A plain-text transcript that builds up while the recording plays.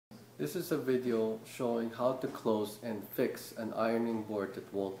This is a video showing how to close and fix an ironing board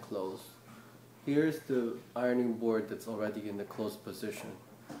that won't close. Here's the ironing board that's already in the closed position.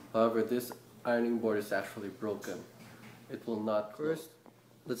 However, this ironing board is actually broken. It will not close. First,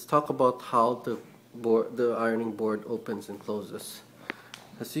 let's talk about how the ironing board opens and closes.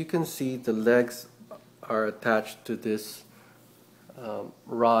 As you can see, the legs are attached to this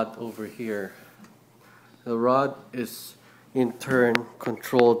rod over here. The rod is in turn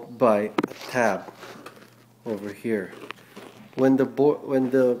controlled by a tab over here. When the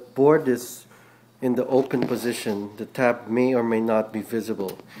board is in the open position, the tab may or may not be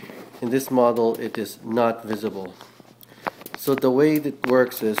visible. In this model, it is not visible. So the way it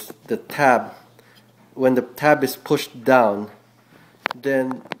works is the tab, when the tab is pushed down,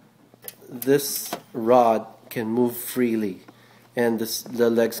 then this rod can move freely and the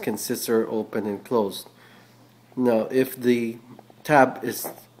legs can scissor open and close. Now, if the tab is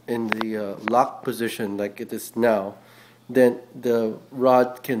in the locked position like it is now, then the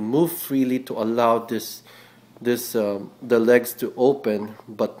rod can move freely to allow the legs to open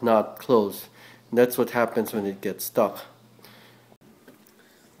but not close. And that's what happens when it gets stuck.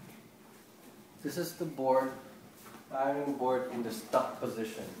 This is the ironing board in the stuck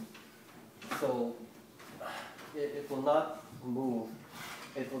position. So it will not move.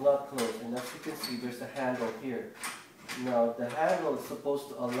 It will not close, and as you can see, there's a handle here. Now, the handle is supposed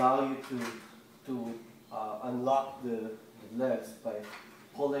to allow you to unlock the legs by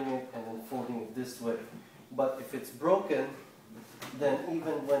pulling it and then folding it this way. But if it's broken, then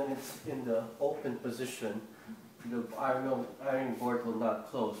even when it's in the open position, the ironing board will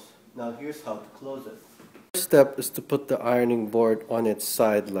not close. Now, here's how to close it. The first step is to put the ironing board on its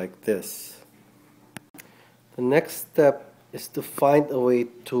side like this. The next step is to find a way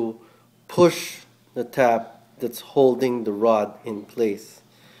to push the tab that's holding the rod in place.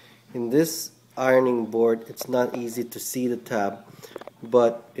 In this ironing board, it's not easy to see the tab,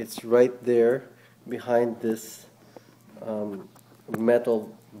 but it's right there behind this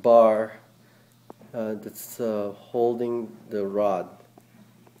metal bar that's holding the rod.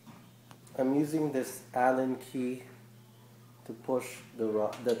 I'm using this Allen key to push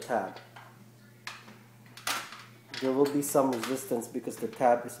the tab. There will be some resistance because the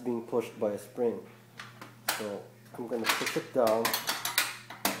tab is being pushed by a spring. So I'm going to push it down.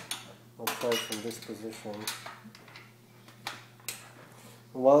 I'll try it from this position.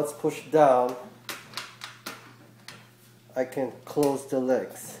 While it's pushed down, I can close the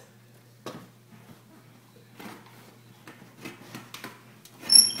legs.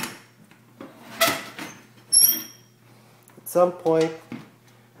 At some point,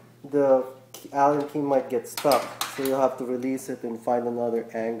 the Allen key might get stuck, so you'll have to release it and find another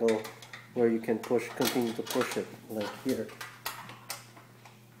angle where you can continue to push it, like here.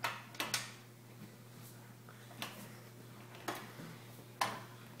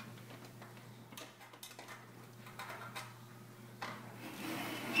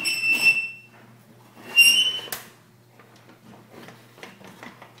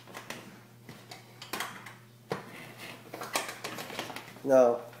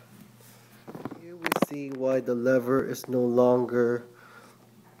 Now, here we see why the lever is no longer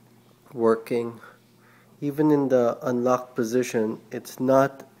working. Even in the unlocked position, it's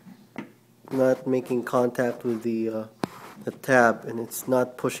not making contact with the tab, and it's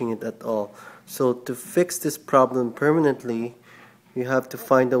not pushing it at all. So to fix this problem permanently, you have to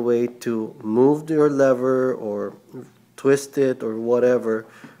find a way to move your lever or twist it or whatever,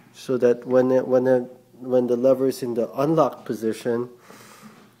 so that when the lever is in the unlocked position,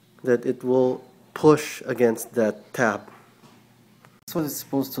 that it will push against that tab. That's what it's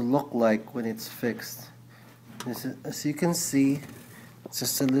supposed to look like when it's fixed. As you can see, it's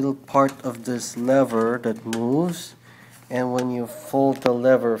just a little part of this lever that moves, and when you fold the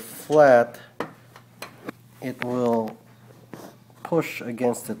lever flat, it will push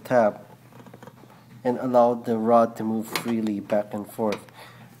against the tab and allow the rod to move freely back and forth.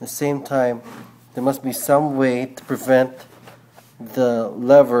 At the same time, there must be some way to prevent the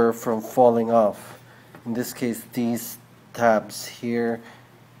lever from falling off. In this case, these tabs here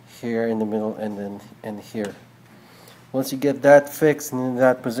in the middle, and here. Once you get that fixed and in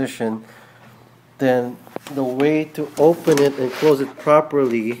that position, then the way to open it and close it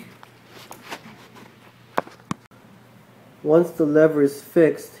properly, once the lever is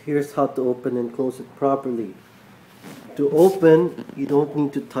fixed, here's how to open and close it properly. To open, you don't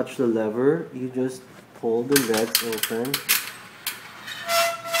need to touch the lever, you just pull the legs open.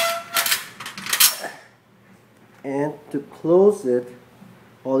 And to close it,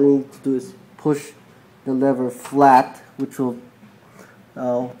 all you need to do is push the lever flat, which will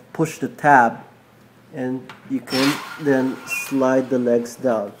push the tab, and you can then slide the legs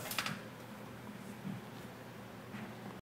down.